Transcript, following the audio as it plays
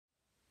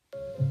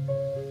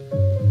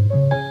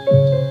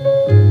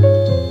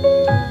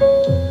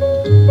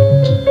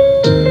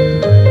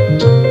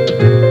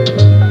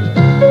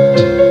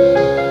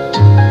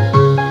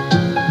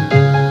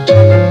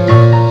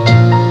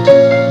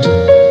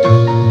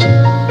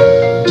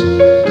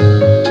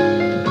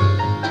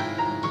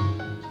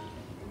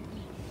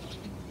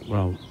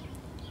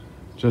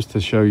just to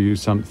show you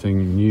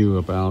something new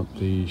about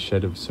the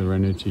Shed of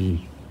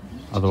Serenity,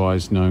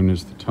 otherwise known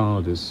as the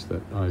TARDIS,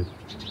 that I've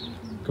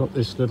got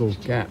this little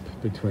gap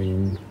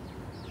between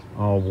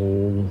our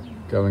wall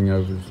going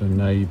over the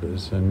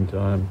neighbours, and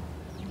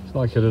it's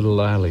like a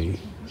little alley.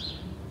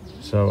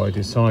 So I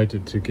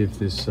decided to give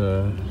this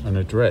an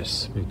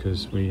address,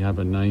 because we have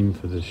a name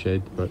for the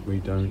shed but we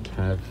don't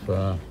have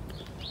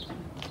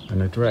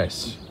an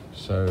address.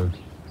 So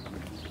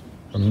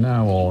from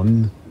now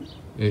on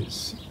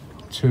it's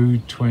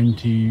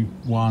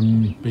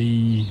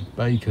 221B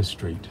Baker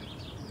Street.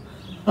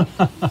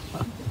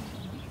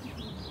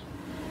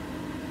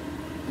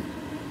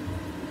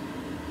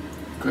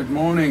 Good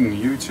morning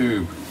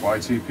YouTube,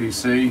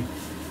 Y2PC.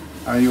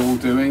 How are you all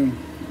doing?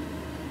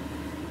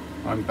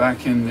 I'm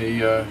back in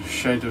the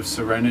Shed of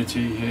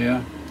Serenity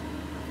here,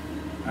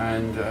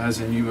 and it has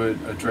a new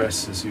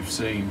address, as you've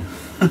seen.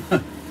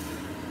 It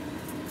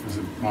was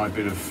my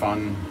bit of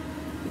fun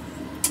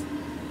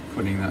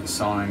putting that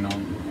sign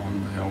on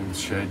the old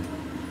shed.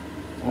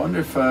 I wonder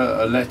if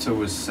a letter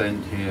was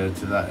sent here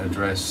to that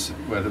address,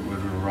 whether it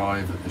would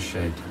arrive at the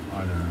shed.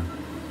 I don't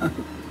know.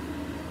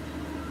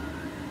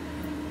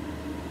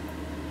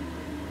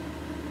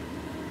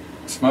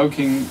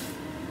 Smoking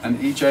an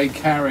E.J.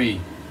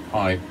 Carey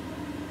pipe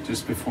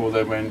just before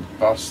they went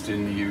bust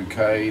in the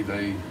UK.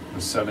 They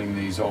were selling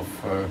these off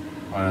for,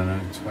 I don't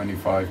know,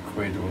 25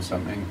 quid or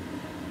something,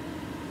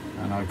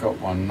 and I got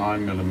one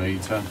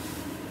 9mm.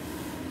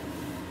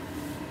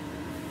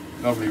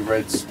 Lovely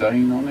red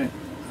stain on it,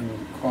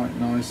 and quite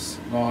nice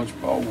large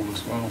bowl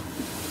as well.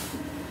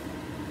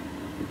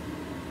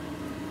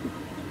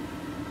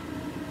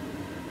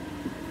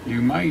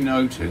 You may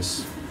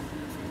notice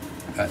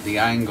that the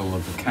angle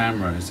of the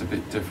camera is a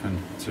bit different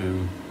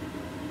to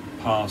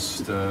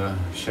past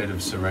Shed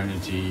of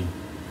Serenity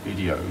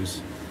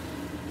videos.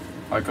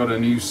 I got a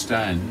new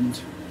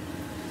stand,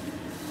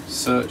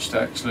 searched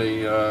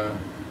actually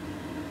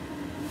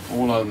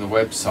all on the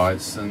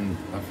websites, and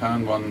I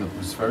found one that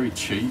was very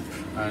cheap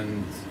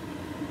and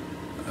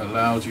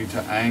allowed you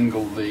to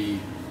angle the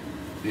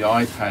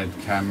iPad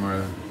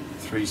camera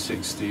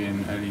 360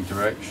 in any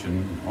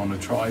direction on a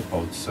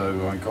tripod.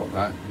 So I got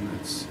that, and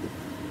it's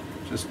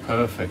just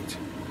perfect.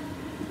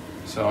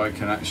 So I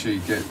can actually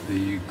get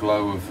the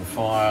glow of the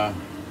fire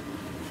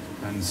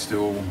and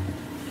still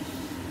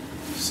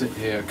sit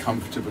here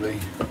comfortably.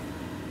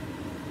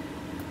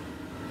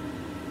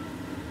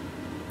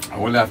 I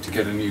will have to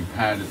get a new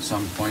pad at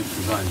some point,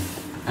 because I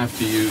have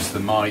to use the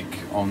mic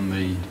on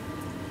the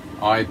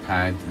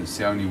iPad. It's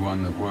the only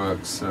one that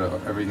works.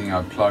 Everything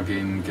I plug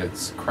in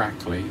gets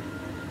crackly,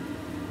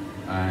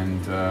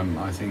 and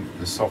I think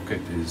the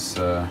socket is,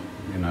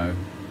 you know,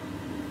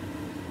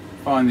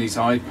 find these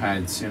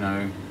iPads, you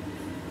know,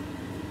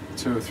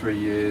 2 or 3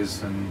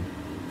 years, and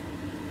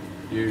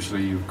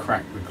usually you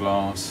crack the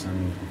glass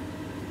and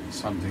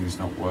something's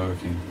not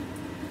working.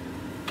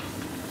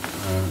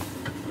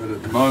 But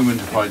at the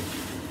moment, if I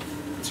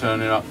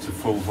turn it up to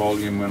full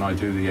volume when I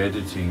do the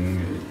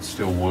editing, it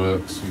still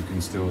works. You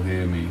can still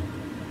hear me.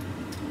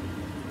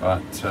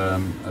 But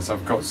as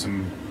I've got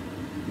some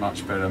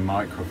much better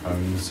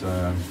microphones,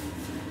 I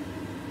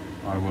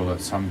will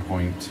at some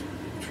point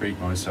treat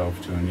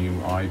myself to a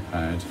new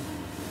iPad.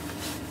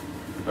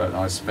 But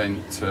I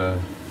spent a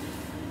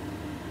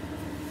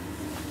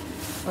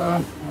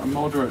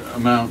moderate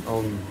amount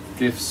on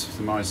gifts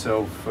to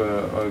myself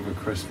over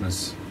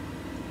Christmas.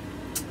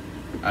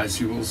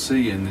 As you will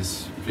see in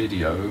this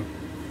video,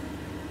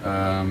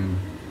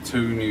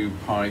 2 new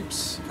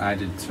pipes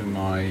added to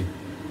my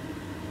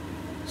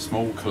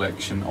small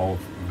collection of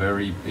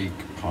very big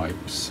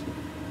pipes,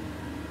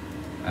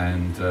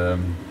 and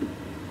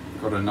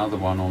got another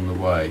one on the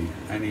way.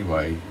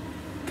 Anyway,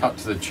 cut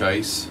to the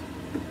chase.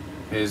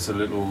 Here's a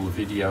little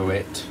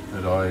videoette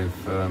that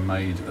I've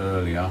made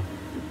earlier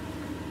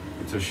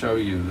to show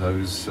you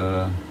those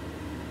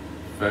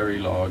very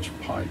large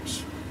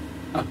pipes.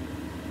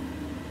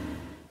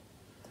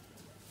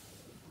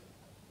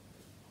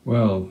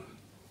 Well,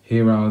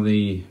 here are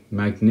the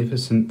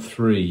magnificent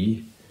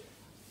 3,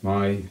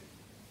 my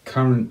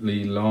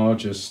currently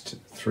largest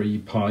 3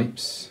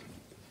 pipes,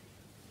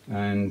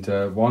 and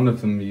one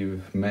of them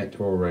you've met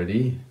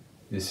already.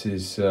 This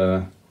is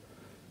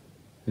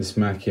this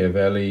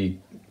Machiavelli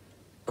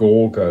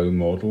Gorgo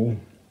model.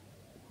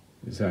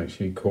 It's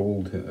actually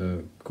called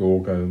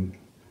Gorgo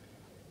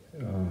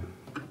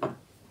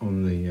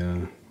on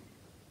the,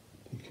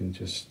 you can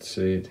just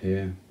see it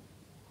here.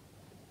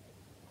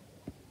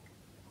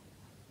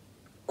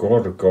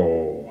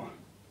 Gorgo,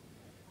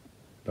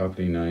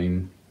 lovely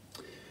name.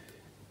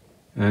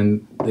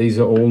 And these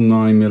are all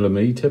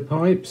 9mm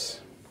pipes,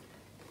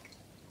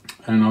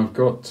 and I've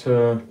got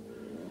 1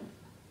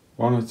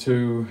 or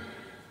 2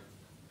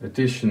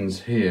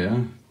 additions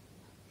here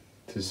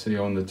to see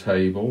on the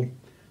table.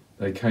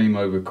 They came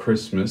over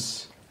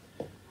Christmas.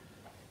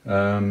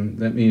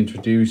 Let me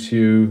introduce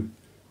you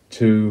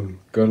to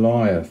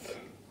Goliath.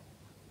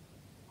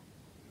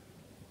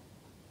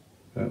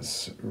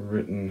 That's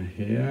written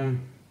here,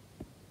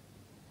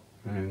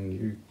 and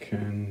you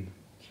can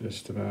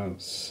just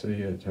about see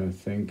it, I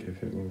think,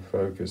 if it will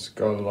focus.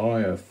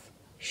 Goliath,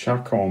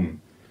 Shakom.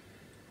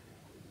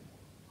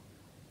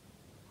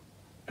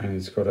 And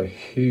it's got a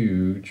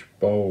huge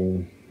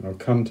bowl. I'll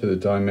come to the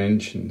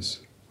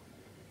dimensions.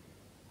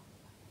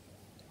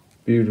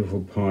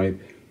 Beautiful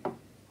pipe.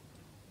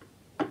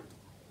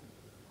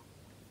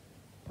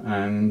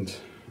 And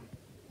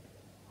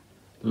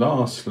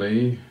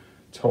lastly,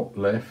 top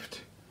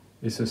left,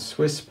 is a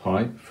Swiss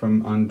pipe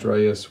from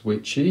Andreas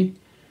Witchy.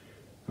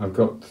 I've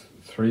got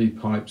 3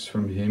 pipes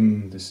from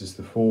him. This is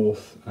the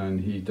 4th,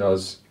 and he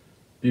does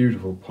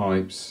beautiful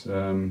pipes.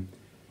 You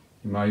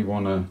may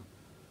want to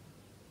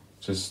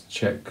just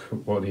check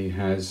what he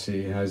has.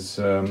 He has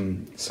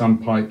some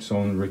pipes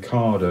on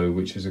Ricardo,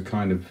 which is a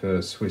kind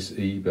of Swiss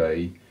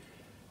eBay,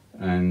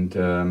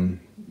 and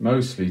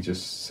mostly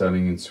just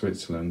selling in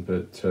Switzerland,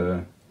 but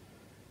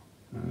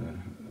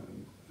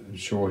I'm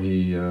sure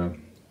he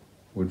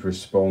would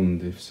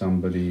respond if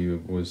somebody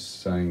was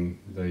saying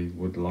they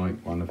would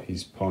like one of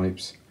his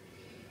pipes.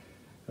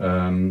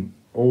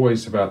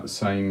 Always about the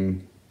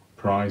same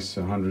price,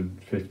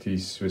 150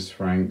 Swiss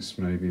francs,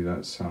 maybe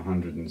that's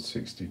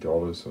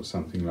 $160 or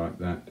something like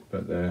that,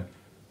 but they're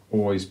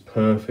always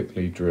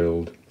perfectly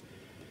drilled.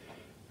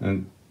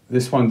 And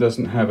this one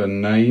doesn't have a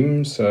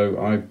name,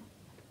 so I've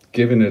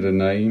given it a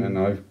name and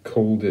I've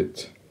called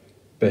it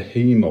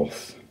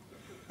Behemoth,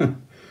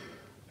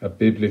 a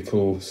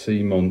biblical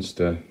sea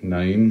monster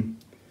name.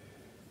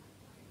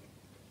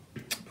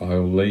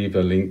 I'll leave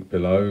a link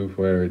below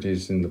where it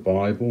is in the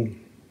Bible.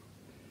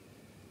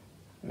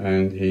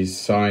 And he's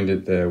signed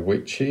it there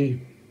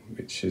Witchy,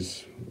 which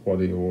is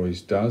what he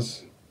always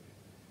does.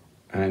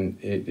 And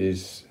it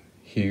is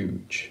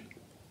huge.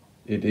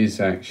 It is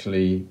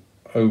actually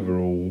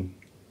overall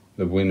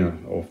the winner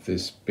of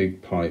this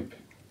big pipe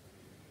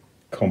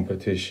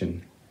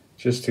competition.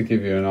 Just to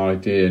give you an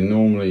idea,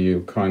 normally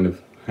you're kind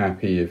of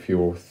happy if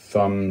your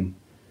thumb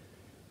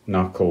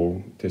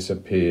knuckle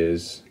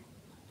disappears.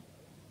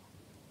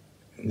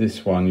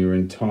 This one, your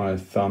entire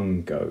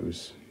thumb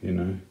goes, you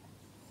know.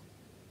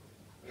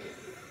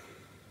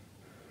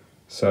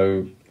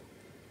 So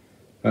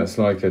that's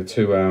like a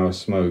 2-hour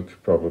smoke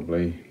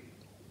probably,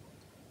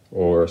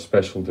 or a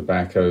special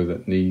tobacco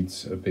that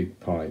needs a big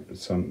pipe.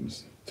 Some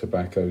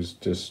tobaccos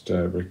just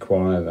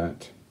require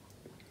that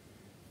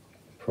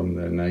from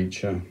their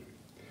nature.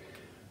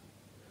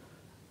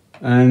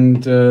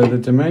 And the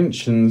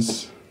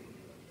dimensions,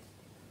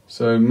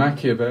 so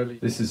Machiavelli,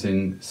 this is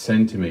in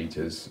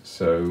centimeters,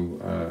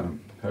 so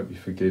hope you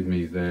forgive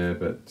me there,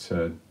 but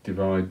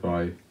divide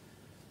by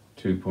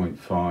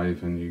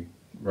 2.5 and you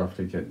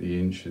roughly get the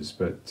inches,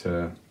 but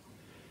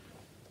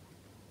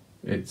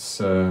it's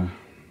the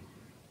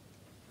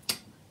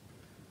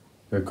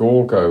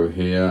Gorgo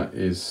here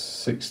is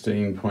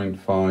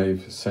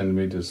 16.5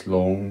 centimeters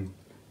long.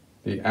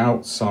 The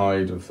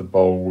outside of the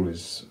bowl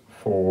is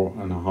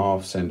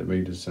 4.5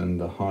 centimeters and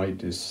the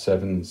height is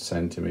 7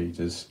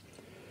 centimeters.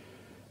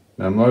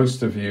 Now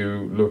most of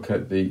you look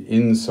at the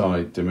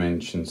inside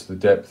dimensions, the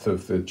depth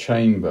of the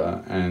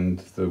chamber and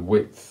the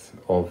width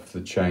of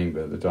the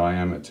chamber, the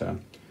diameter.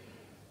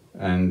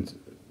 And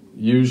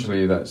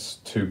usually that's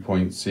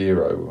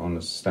 2.0 on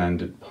a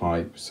standard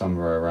pipe,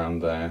 somewhere around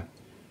there.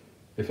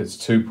 If it's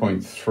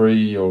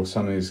 2.3 or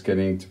something is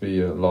getting to be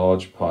a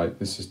large pipe,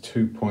 this is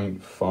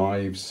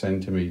 2.5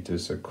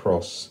 centimeters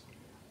across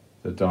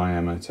the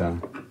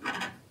diameter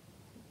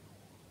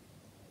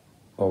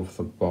of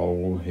the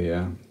bowl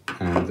here.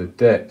 And the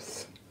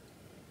depth,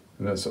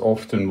 and that's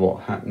often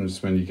what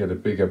happens when you get a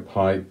bigger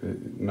pipe.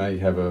 It may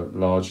have a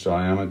large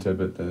diameter,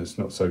 but then it's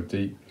not so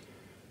deep.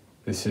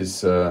 This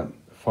is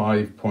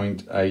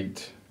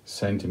 5.8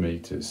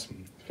 centimeters,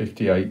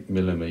 58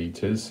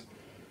 millimeters.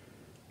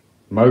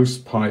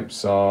 Most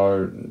pipes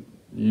are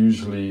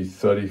usually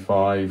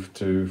 35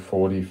 to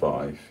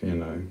 45, you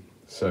know.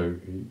 So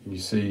you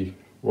see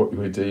what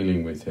we're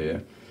dealing with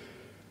here.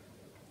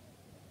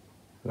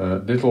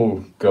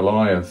 Little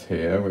Goliath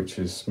here, which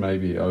is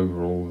maybe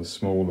overall the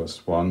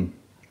smallest one,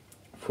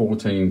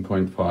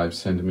 14.5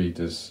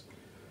 centimeters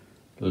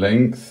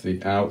length.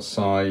 The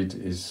outside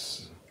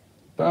is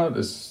about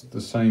the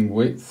same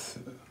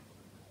width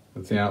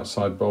of the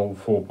outside bowl,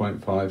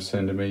 4.5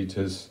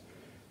 centimeters,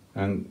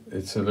 and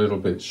it's a little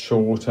bit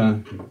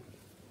shorter.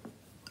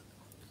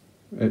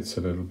 It's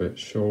a little bit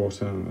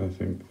shorter, I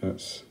think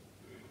that's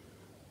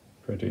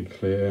pretty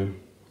clear.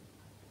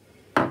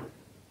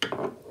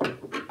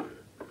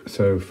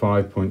 So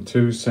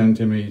 5.2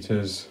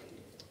 centimeters,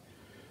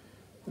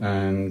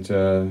 and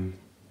the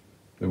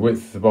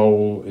width of the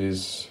bowl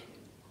is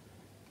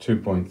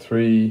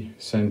 2.3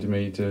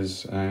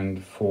 centimeters and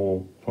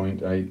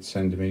 4.8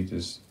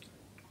 centimeters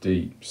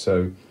deep.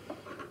 So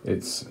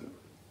it's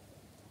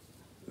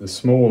the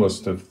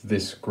smallest of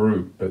this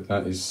group, but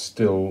that is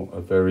still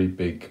a very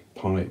big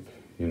pipe,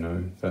 you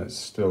know. That's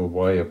still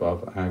way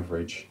above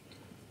average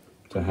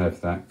to have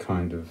that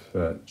kind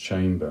of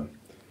chamber.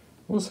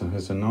 Also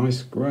has a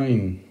nice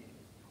grain.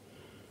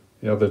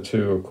 The other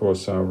two, of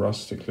course, are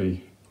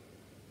rustically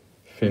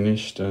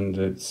finished, and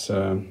it's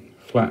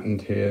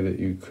flattened here that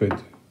you could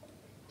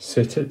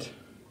sit it,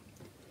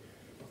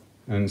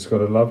 and it's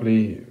got a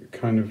lovely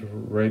kind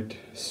of red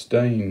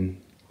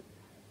stain.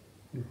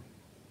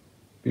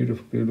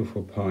 Beautiful,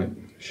 beautiful pipe.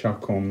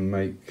 Chacon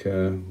make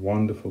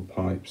wonderful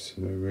pipes,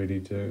 they really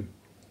do.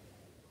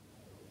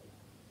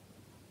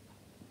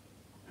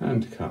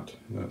 Hand cut,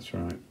 that's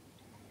right.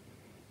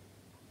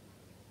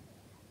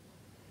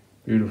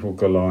 Beautiful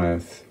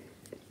Goliath.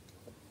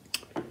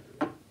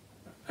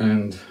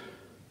 And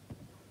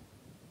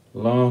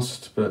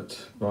last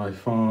but by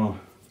far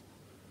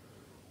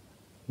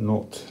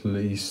not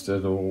least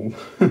at all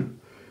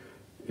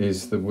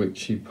is the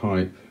witchy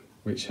pipe,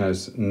 which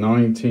has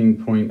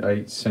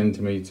 19.8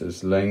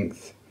 centimeters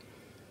length.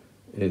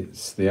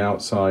 It's the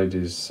outside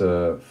is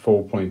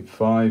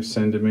 4.5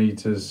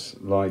 centimeters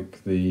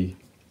like the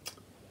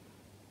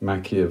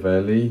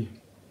Machiavelli,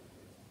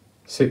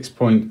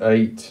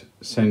 6.8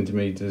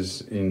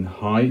 centimeters in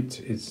height.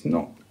 It's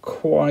not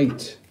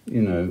quite,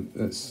 you know,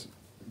 that's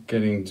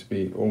getting to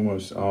be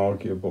almost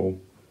arguable.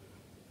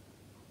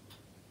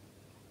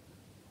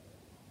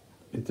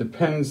 It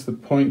depends the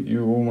point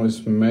you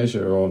almost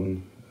measure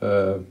on,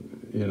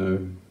 you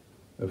know,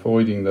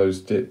 avoiding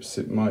those dips.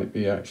 It might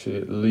be actually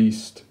at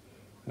least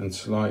and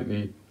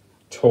slightly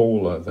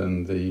taller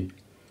than the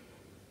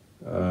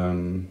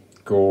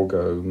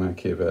Gorgo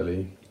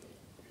Machiavelli.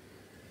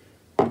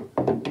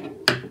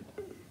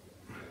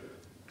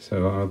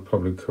 So I'll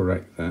probably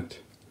correct that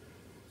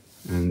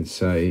and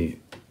say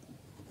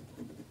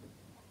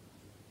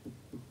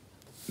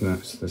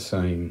that's the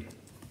same.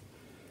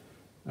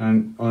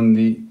 And on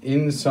the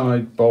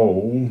inside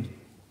bowl,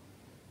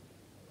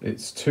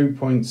 it's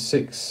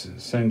 2.6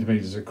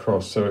 centimeters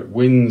across, so it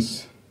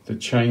wins the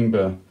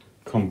chamber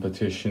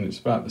competition. It's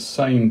about the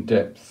same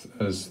depth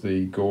as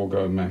the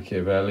Gorgo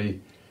Machiavelli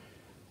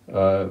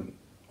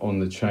on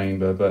the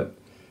chamber, but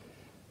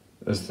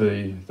as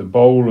the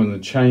bowl and the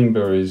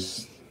chamber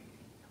is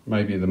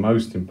maybe the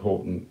most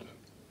important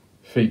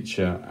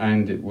feature,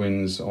 and it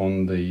wins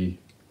on the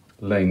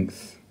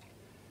length.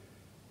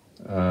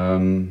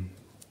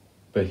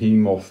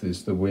 Behemoth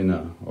is the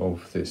winner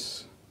of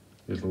this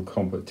little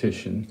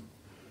competition.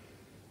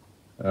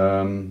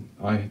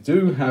 I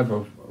do have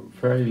a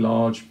very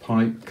large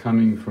pipe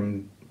coming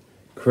from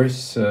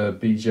Chris,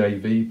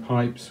 BJV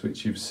Pipes,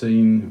 which you've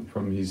seen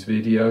from his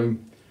video,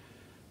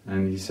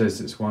 and he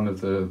says it's one of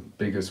the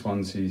biggest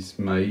ones he's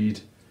made,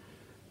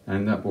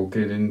 and that will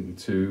get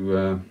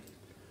into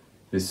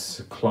this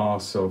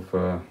class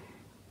of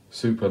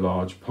super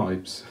large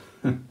pipes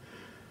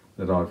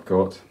that I've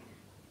got.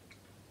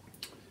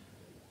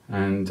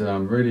 And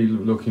I'm really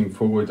looking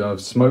forward. I've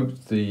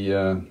smoked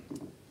the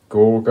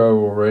Gorgo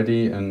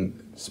already, and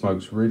it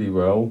smokes really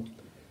well.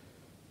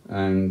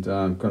 And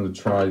I'm going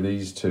to try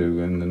these two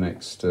in the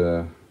next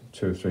 2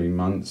 or 3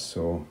 months,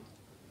 or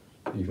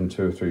even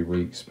 2 or 3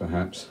 weeks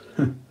perhaps,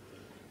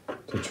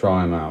 to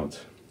try them out.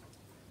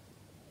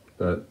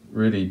 But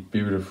really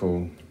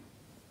beautiful,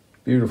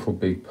 beautiful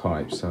big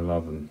pipes. I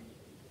love them.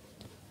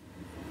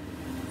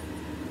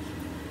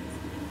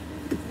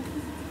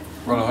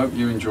 Well, I hope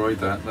you enjoyed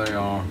that. They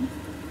are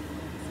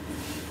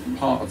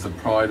part of the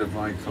pride of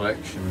my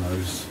collection,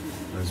 those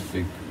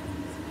big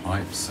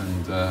pipes.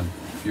 And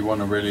if you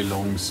want a really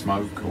long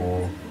smoke,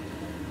 or,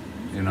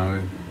 you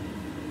know,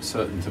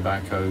 certain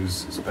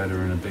tobaccos, it's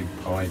better in a big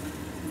pipe.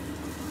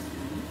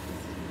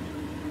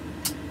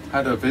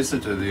 Had a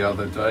visitor the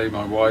other day.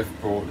 My wife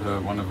brought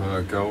one of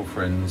her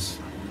girlfriends,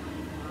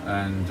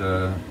 and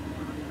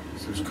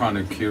she was kind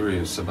of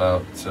curious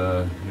about,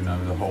 you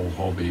know, the whole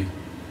hobby,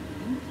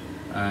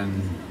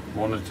 and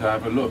wanted to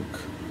have a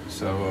look.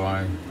 So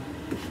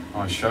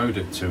I showed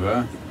it to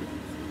her,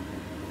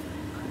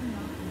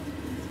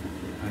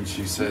 and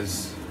she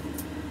says,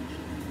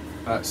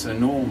 "That's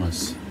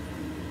enormous."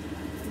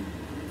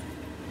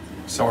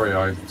 Sorry,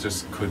 I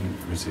just couldn't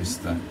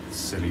resist that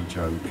silly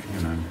joke,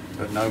 you know,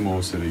 but no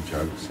more silly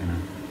jokes, you know.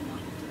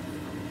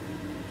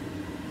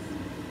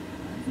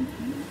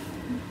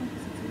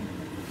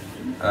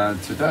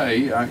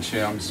 Today,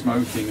 actually, I'm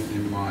smoking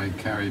in my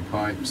carry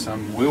pipe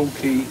some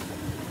Wilkie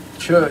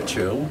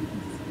Churchill.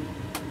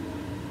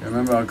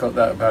 Remember, I got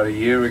that about a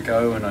year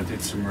ago, and I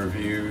did some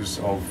reviews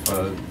of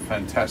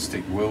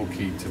fantastic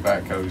Wilkie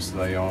tobaccos.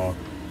 They are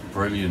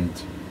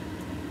brilliant,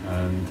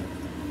 and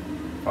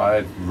if I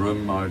had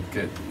room, I'd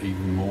get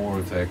even more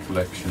of their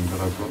collection,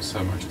 but I've got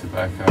so much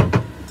tobacco.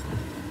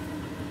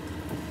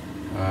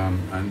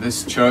 And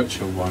this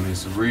Churchill one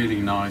is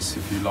really nice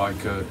if you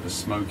like a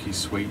smoky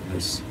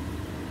sweetness.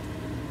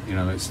 You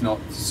know, it's not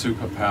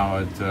super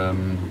powered,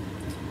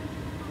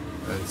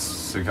 it's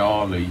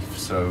cigar leaf,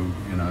 so,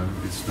 you know,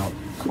 it's not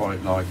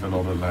quite like a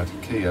lot of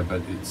Latakia,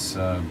 but it's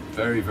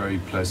very, very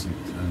pleasant,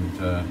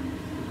 and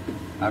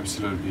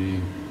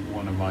absolutely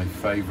one of my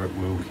favourite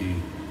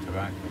Wilkie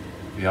tobacco.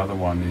 The other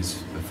one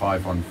is the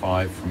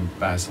 515 from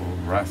Basil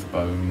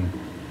Rathbone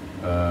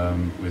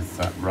with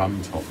that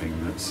rum topping.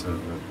 That's a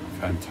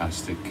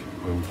fantastic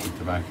Wilkie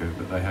tobacco,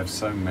 but they have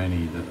so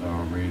many that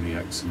are really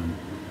excellent.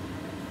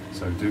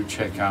 So do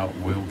check out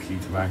Wilkie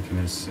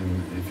tobacconists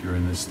if you're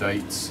in the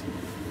States.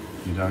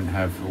 You don't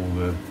have all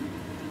the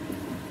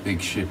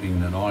big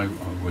shipping that I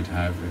would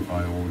have if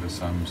I order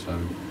some, so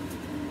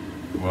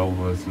well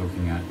worth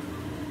looking at.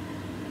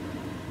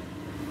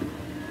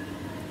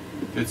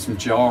 Did some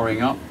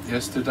jarring up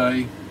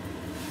yesterday,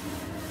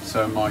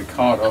 so my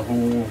Carter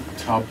Hall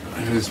tub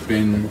has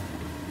been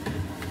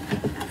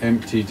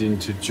emptied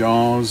into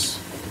jars,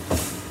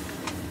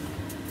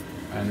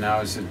 and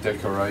now it's a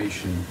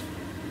decoration,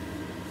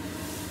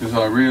 because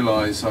I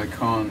realise I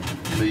can't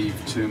leave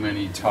too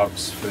many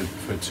tubs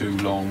for too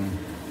long,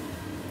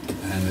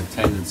 and the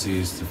tendency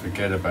is to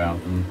forget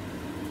about them,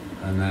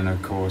 and then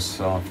of course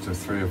after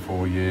 3 or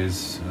 4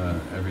 years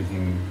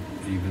everything,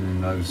 even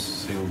in those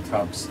sealed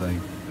tubs, they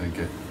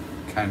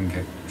can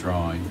get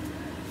dry.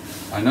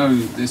 I know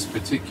this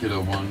particular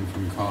one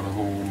from Carter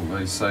Hall,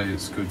 they say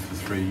it's good for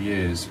 3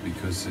 years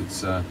because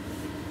it's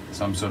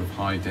some sort of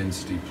high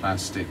density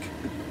plastic,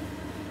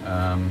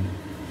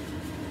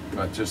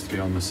 but just to be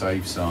on the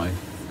safe side,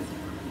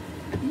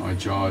 I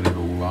jarred it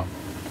all up,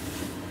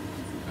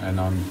 and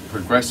I'm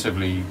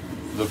progressively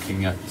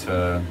looking at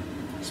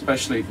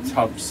especially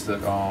tubs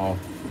that are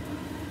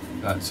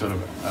that sort of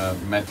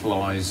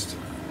metallized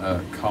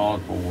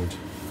cardboard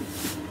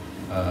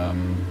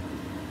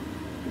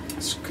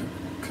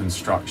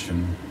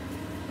construction.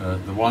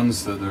 The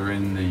ones that are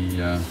in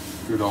the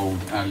good old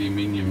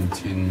aluminium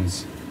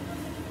tins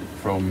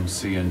from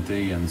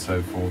C&D and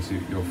so forth,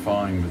 you're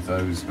fine with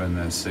those when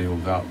they're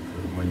sealed up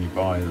when you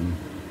buy them.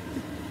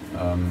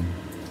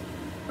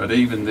 But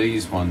even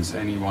these ones,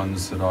 any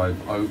ones that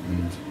I've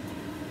opened,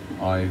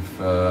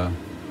 I've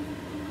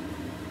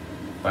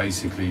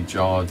basically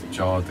jarred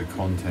the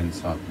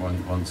contents up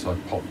once I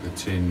popped the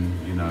tin.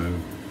 You know,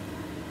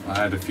 I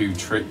had a few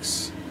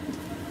tricks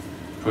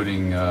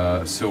putting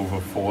silver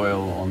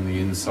foil on the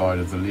inside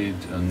of the lid,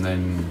 and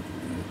then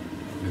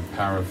with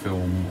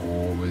parafilm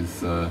or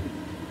with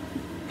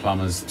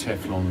plumber's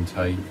Teflon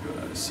tape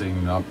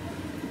sealing up.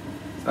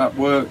 That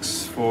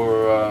works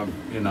for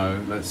you know,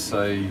 let's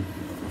say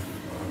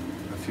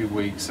a few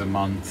weeks, a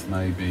month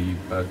maybe,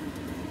 but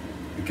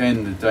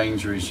again the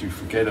danger is you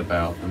forget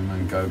about them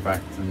and go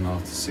back to them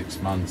after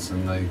 6 months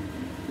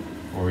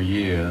or a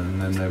year,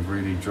 and then they've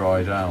really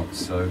dried out.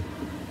 So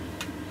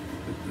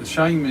the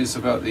shame is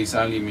about these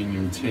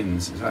aluminium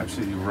tins, it's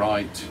absolutely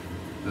right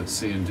that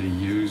C&D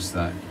use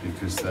that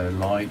because they're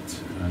light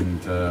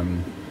and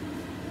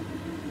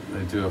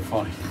they do a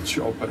fine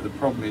job, but the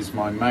problem is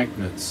my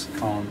magnets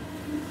can't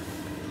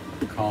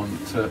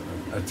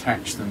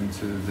attach them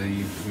to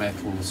the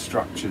metal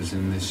structures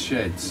in this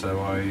shed,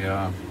 so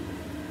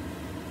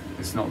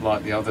it's not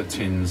like the other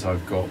tins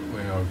I've got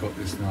where I've got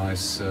this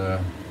nice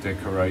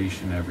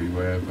decoration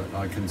everywhere, but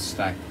I can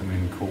stack them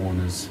in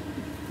corners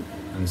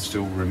and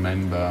still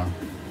remember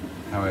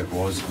how it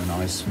was when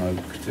I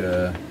smoked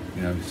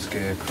you know,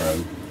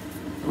 Scarecrow.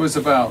 There was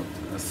about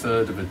a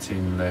third of a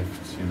tin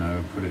left, you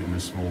know, put it in a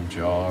small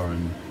jar,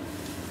 and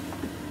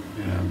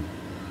you know,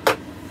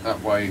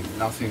 that way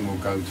nothing will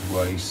go to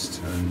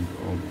waste. And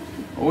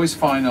I always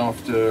find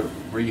after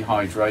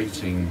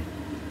rehydrating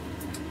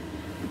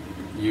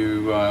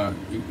you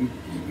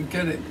can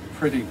get it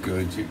pretty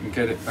good. You can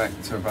get it back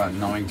to about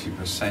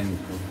 90%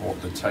 of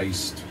what the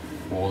taste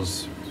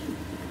was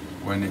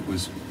when it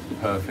was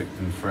perfect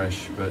and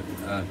fresh, but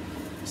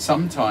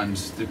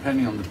sometimes,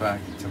 depending on the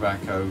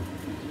tobacco,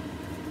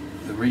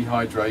 the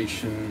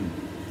rehydration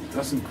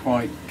doesn't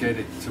quite get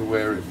it to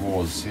where it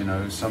was. You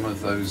know, some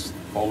of those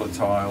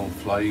volatile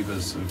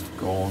flavors have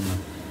gone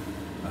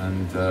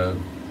and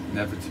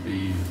never to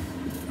be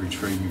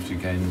retrieved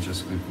again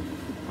just with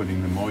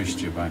putting the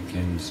moisture back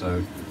in.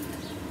 So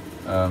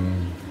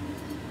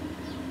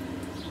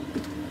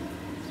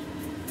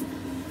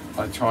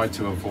I try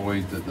to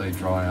avoid that they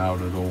dry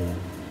out at all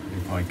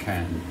if I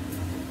can.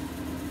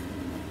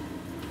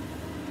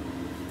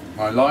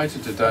 My lighter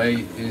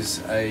today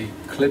is a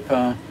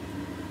Clipper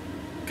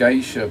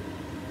Geisha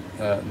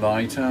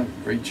lighter,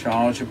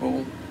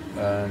 rechargeable,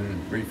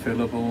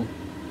 refillable.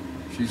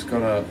 She's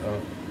got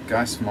a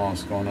gas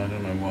mask on, I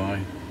don't know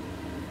why.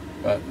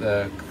 But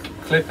the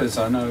Clippers,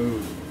 I know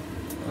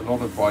a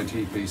lot of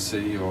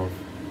YTPC or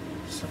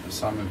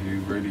some of you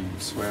really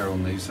swear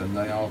on these, and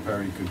they are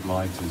very good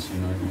lighters, you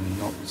know, and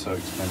not so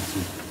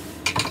expensive,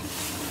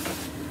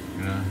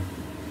 you know.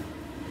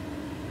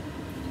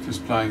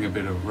 Just playing a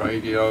bit of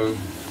radio and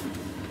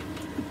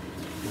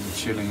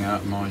chilling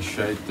out in my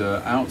shed.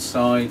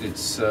 Outside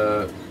it's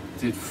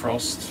did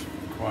frost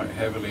quite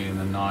heavily in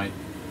the night,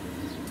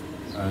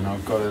 and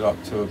I've got it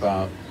up to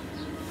about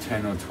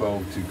 10 or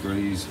 12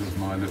 degrees with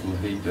my little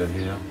heater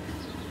here.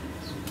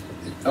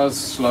 It does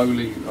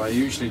slowly, I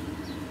usually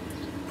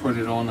put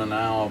it on an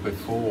hour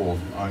before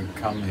I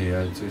come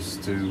here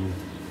just to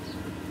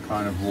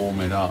kind of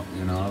warm it up,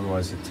 you know,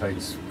 otherwise it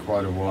takes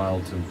quite a while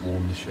to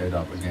warm the shed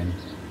up again.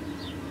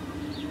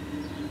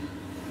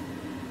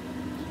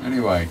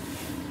 Anyway,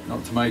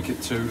 not to make it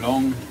too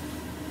long,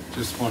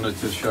 just wanted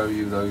to show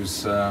you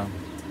those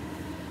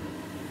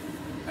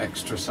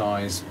extra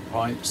size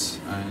pipes,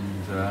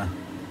 and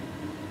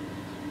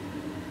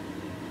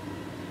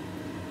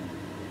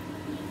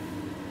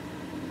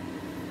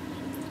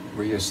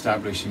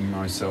re-establishing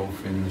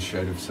myself in the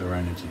Shed of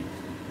Serenity.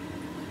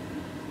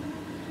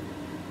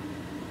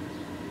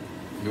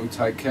 You'll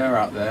take care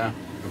out there.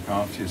 Look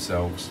after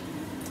yourselves.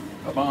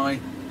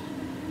 Bye-bye.